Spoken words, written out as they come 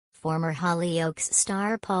Former Hollyoaks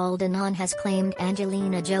star Paul Danan has claimed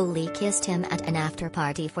Angelina Jolie kissed him at an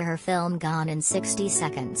after-party for her film Gone in 60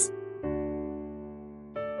 Seconds.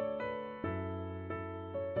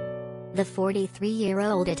 The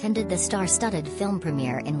 43-year-old attended the star-studded film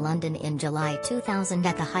premiere in London in July 2000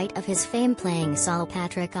 at the height of his fame playing Saul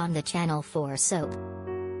Patrick on the Channel 4 soap.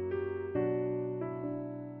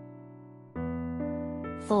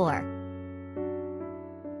 4.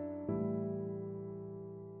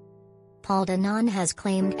 Paul Danan has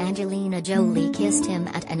claimed Angelina Jolie kissed him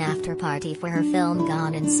at an after-party for her film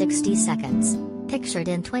Gone in 60 Seconds. Pictured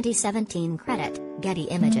in 2017 credit, Getty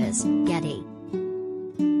Images, Getty.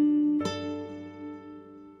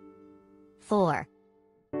 4.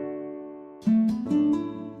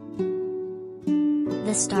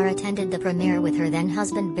 The star attended the premiere with her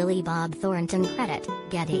then-husband Billy Bob ThorntonCredi,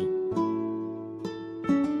 Getty.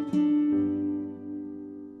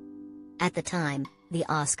 At the time, the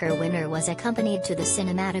Oscar winner was accompanied to the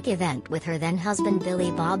cinematic event with her then-husband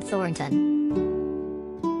Billy Bob Thornton.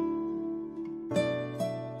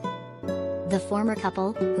 The former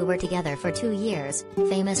couple, who were together for 2 years,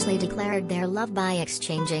 famously declared their love by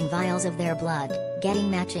exchanging vials of their blood, getting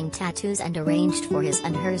matching tattoos and arranged for his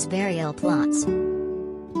and hers burial plots.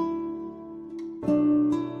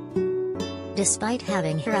 Despite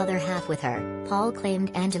having her other half with her, Paul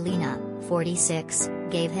claimed Angelina, 46,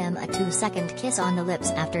 gave him a 2-second kiss on the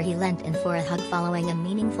lips after he leant in for a hug following a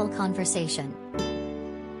meaningful conversation.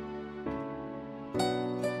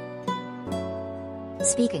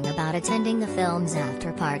 Speaking about attending the film's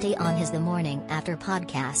after-party on his The Morning After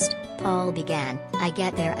podcast, Paul began, "I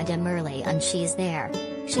get there and I'm early and she's there.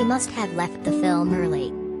 She must have left the film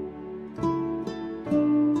early.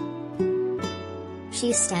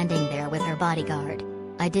 She's standing there with her bodyguard.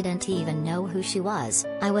 I didn't even know who she was.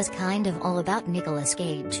 I was kind of all about Nicolas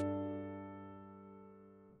Cage.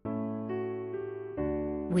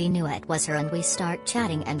 We knew it was her and we start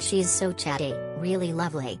chatting and she's so chatty, really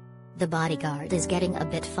lovely. The bodyguard is getting a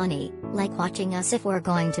bit funny, like watching us if we're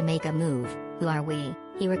going to make a move. Who are we?"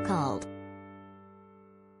 he recalled.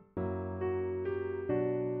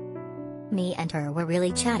 "Me and her were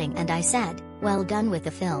really chatting and I said, well done with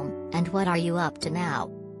the film, and what are you up to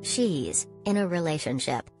now? She's in a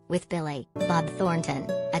relationship with Billy Bob Thornton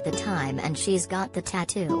at the time and she's got the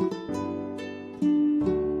tattoo.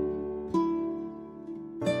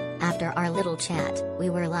 After our little chat, we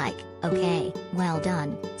were like, okay, well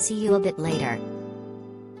done, see you a bit later.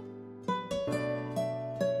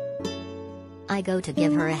 I go to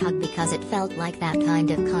give her a hug because it felt like that kind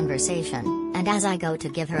of conversation, and as I go to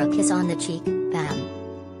give her a kiss on the cheek, bam.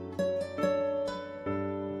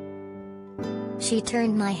 She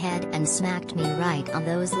turned my head and smacked me right on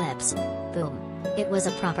those lips. Boom. It was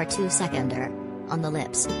a proper 2-seconder. On the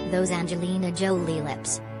lips, those Angelina Jolie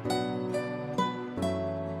lips."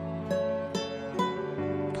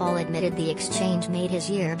 Paul admitted the exchange made his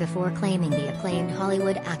year before claiming the acclaimed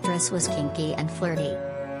Hollywood actress was kinky and flirty.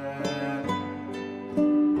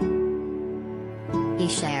 He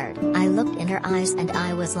shared, "I looked in her eyes and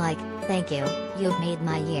I was like, thank you, you've made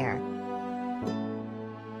my year.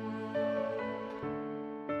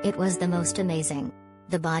 It was the most amazing.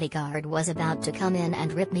 The bodyguard was about to come in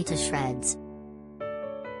and rip me to shreds.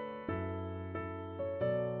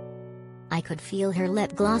 I could feel her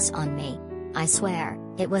lip gloss on me. I swear,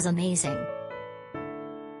 it was amazing."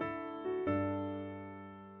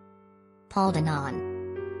 Paul Danan.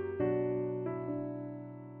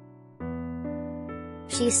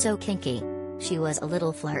 "She's so kinky. She was a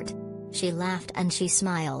little flirt. She laughed and she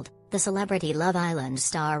smiled," the Celebrity Love Island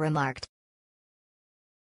star remarked.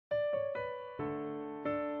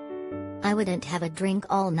 "I wouldn't have a drink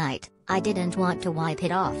all night, I didn't want to wipe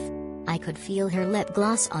it off. I could feel her lip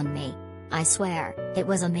gloss on me. I swear, it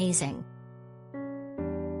was amazing.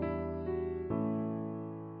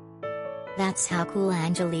 That's how cool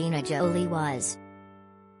Angelina Jolie was."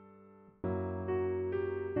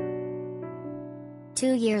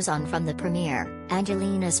 2 years on from the premiere,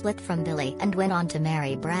 Angelina split from Billy and went on to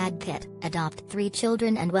marry Brad Pitt, adopt 3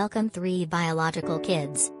 children and welcome 3 biological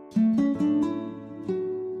kids.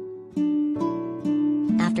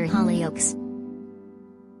 After Hollyoaks.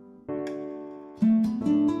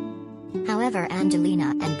 However,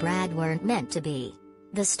 Angelina and Brad weren't meant to be.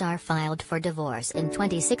 The star filed for divorce in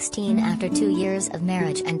 2016 after 2 years of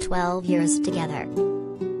marriage and 12 years together.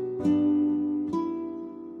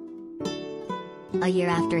 A year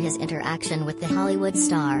after his interaction with the Hollywood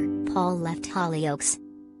star, Paul left Hollyoaks.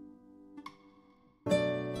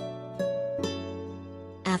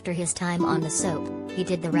 After his time on the soap, he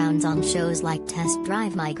did the rounds on shows like Test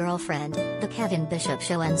Drive My Girlfriend, The Kevin Bishop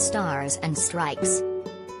Show and Stars and Strikes.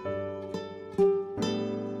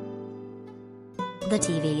 The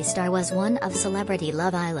TV star was one of Celebrity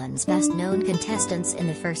Love Island's best-known contestants in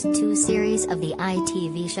the first two series of the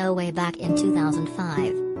ITV show way back in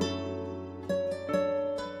 2005.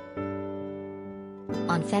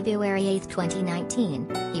 On February 8,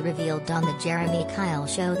 2019, he revealed on the Jeremy Kyle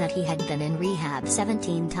show that he had been in rehab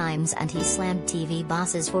 17 times and he slammed TV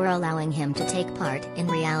bosses for allowing him to take part in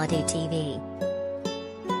reality TV.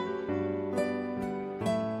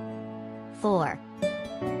 4.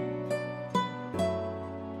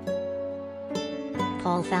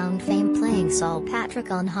 Paul found fame playing Saul Patrick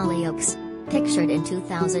on Hollyoaks. Pictured in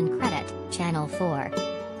 2000. Credit, Channel 4.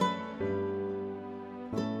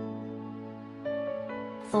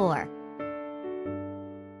 4.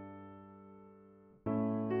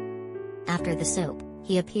 After the soap,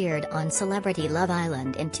 he appeared on Celebrity Love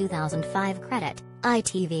Island in 2005. Credit,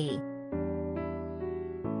 ITV.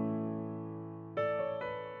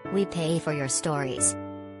 We pay for your stories.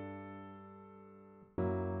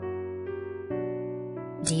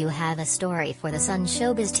 Do you have a story for the Sun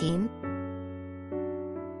Showbiz team?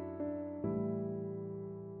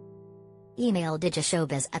 Email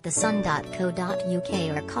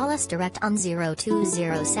digishowbiz@thesun.co.uk or call us direct on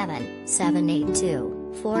 0207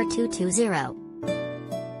 782 4220.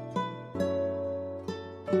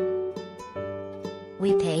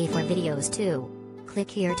 We pay for videos too.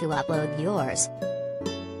 Click here to upload yours.